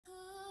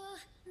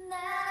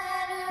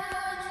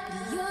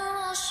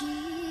し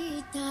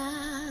た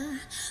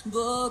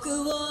僕を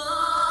連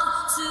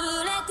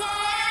れて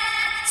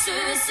進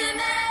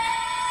め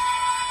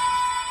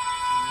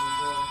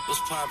What's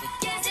poppin'?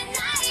 消せない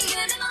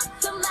夢も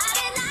止ま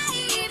れない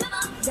今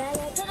も誰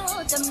かの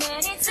ため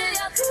に強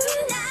く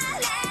な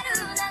れ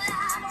るなら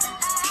あ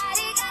り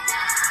が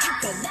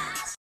とう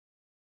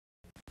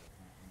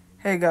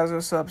Hey guys,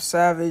 what's up?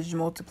 Savage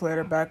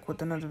Multiplayer back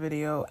with another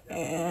video,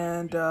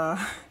 and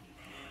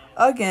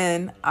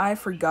again, I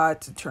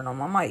forgot to turn on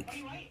my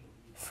mic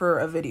for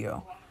a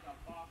video.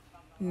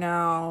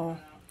 Now,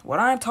 what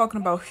I'm talking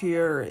about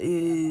here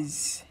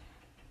is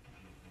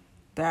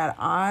that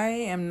I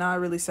am not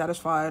really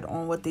satisfied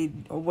on what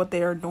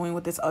they are doing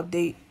with this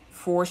update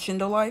for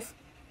Shindo Life.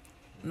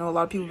 I know a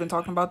lot of people have been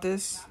talking about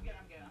this.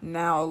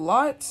 Now,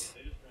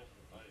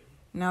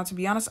 to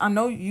be honest, I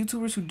know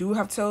YouTubers who do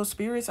have tail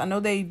spirits. I know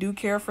they do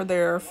care for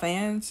their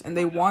fans, and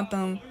they want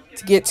them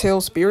to get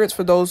tail spirits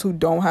for those who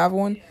don't have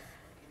one.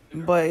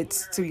 But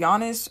to be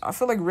honest, I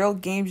feel like Real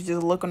Games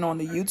just looking on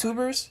the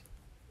YouTubers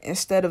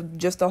instead of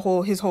just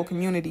his whole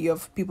community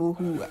of people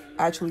who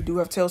actually do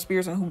have tail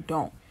spirits and who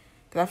don't.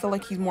 Because I feel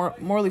like he's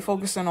morally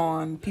focusing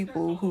on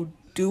people who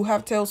do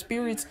have tail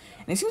spirits,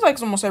 and it seems like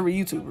it's almost every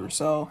YouTuber.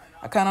 So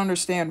I kind of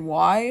understand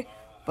why,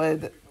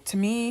 but to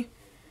me,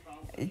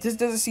 it just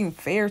doesn't seem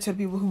fair to the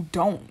people who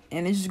don't,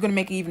 and it's just going to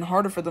make it even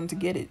harder for them to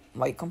get it.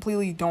 Like,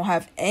 completely don't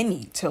have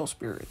any tail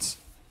spirits.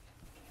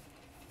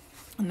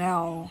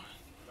 Now,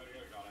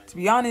 to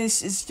be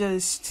honest,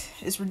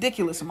 it's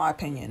ridiculous in my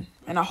opinion.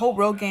 And I hope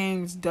Real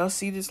Games does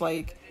see this,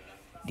 like,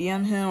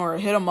 DM him or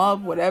hit him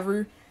up,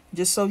 whatever,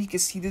 just so he can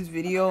see this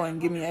video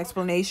and give me an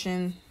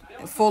explanation,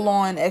 a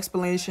full-on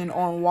explanation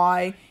on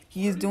why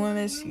he is doing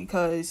this,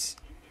 because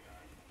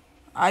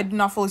I do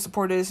not fully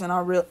support this, and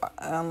I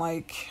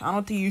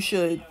don't think you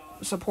should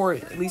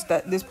support at least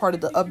this part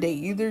of the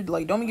update either.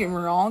 Like, don't get me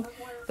wrong,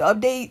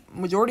 the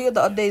majority of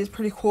the update is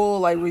pretty cool,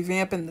 like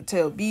revamping the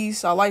tail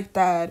beast. I like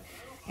that,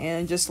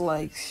 and just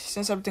like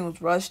since everything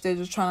was rushed, they're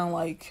just trying to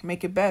like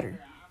make it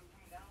better.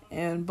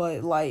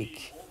 But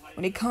like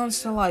when it comes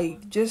to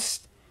like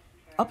just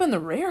upping the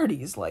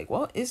rarities, like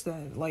what is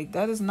that? Like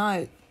that is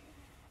not.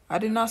 I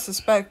did not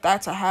suspect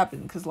that to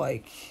happen, because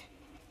like.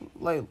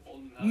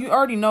 You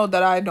already know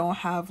that I don't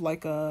have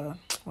like a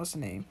what's the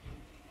name?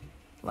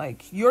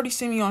 Like you already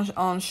seen me on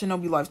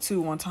Shinobi Life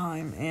 2 one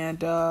time,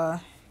 and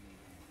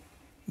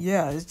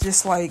yeah, it's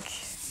just like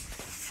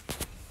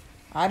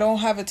I don't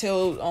have a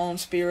tail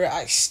spirit.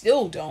 I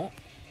still don't,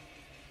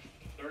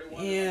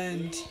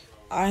 and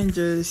I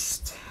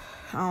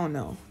don't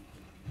know.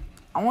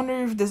 I wonder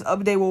if this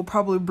update will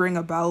probably bring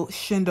about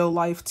Shindo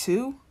Life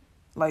 2,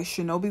 like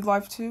Shinobi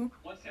Life 2.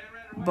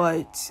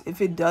 But if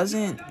it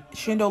doesn't,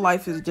 Shindo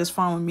Life is just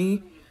fine with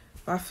me.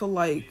 I feel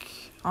like,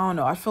 I don't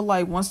know, I feel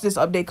like once this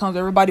update comes,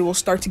 everybody will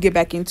start to get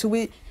back into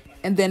it,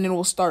 and then it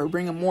will start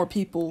bringing more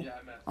people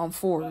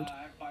forward.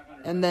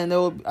 And then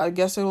I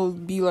guess it'll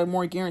be like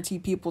more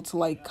guaranteed people to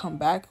like come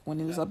back when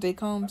this update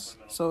comes.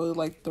 So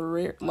like the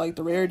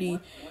rarity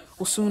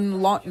will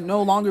soon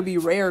no longer be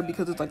rare,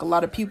 because it's like a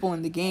lot of people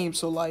in the game.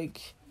 So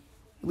like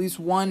at least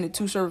 1 to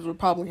 2 servers will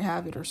probably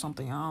have it or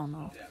something. I don't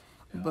know.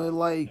 But,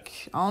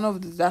 like, I don't know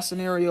if that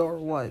scenario or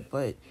what,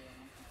 but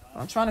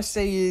what I'm trying to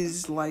say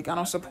is, like, I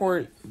don't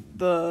support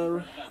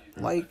the,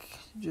 like,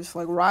 just,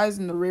 like,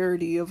 rising the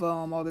rarity of,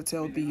 all the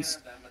tail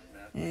beasts.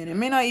 And it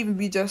may not even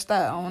be just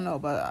that, I don't know,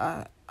 but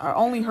I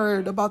only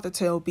heard about the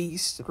tail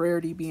beast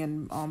rarity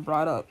being,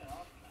 brought up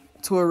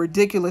to a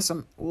ridiculous,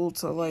 I'm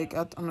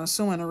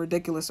assuming a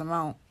ridiculous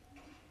amount.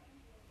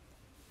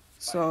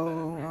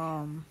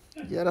 So,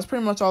 yeah, that's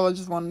pretty much all I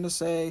just wanted to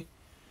say.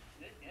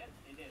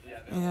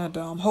 And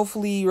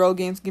hopefully Real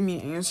Games give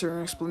me an answer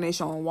and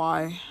explanation on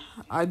why.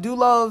 I do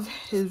love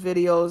his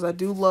videos. I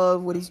do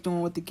love what he's doing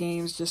with the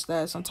games. Just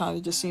that sometimes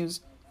it just seems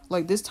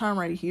like this time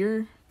right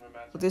here,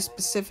 with this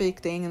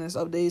specific thing in this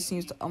update,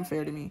 seems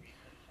unfair to me.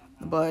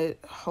 But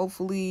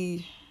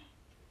hopefully,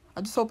 I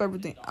just hope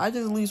everything. I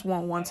just at least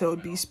want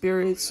one-tailed beast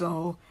spirit.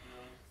 So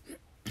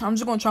I'm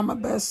just gonna try my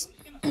best.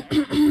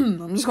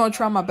 I'm just gonna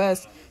try my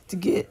best to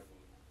get.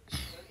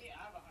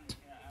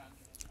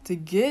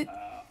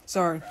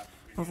 Sorry.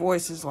 My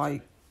voice is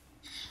like,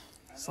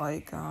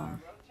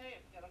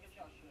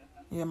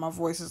 yeah, my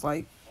voice is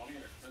like,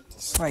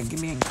 it's like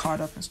getting caught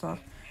up and stuff.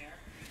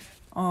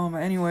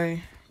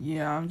 Anyway,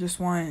 yeah, I just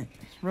want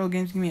Real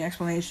Games to give me an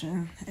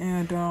explanation,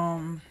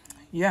 and,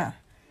 yeah,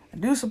 I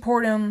do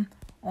support him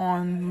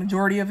on the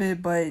majority of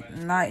it, but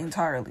not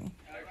entirely.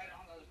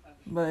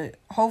 But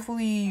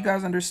hopefully you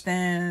guys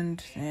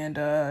understand, and,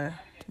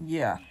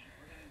 yeah.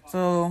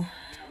 So,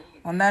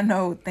 on that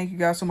note, thank you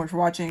guys so much for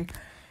watching.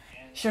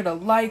 Sure to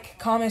like,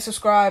 comment,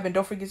 subscribe, and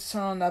don't forget to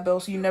turn on that bell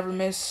so you never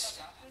miss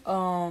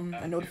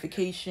a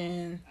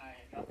notification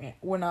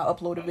when I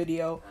upload a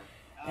video.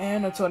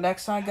 And until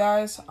next time,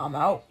 guys, I'm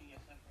out.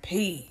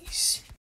 Peace.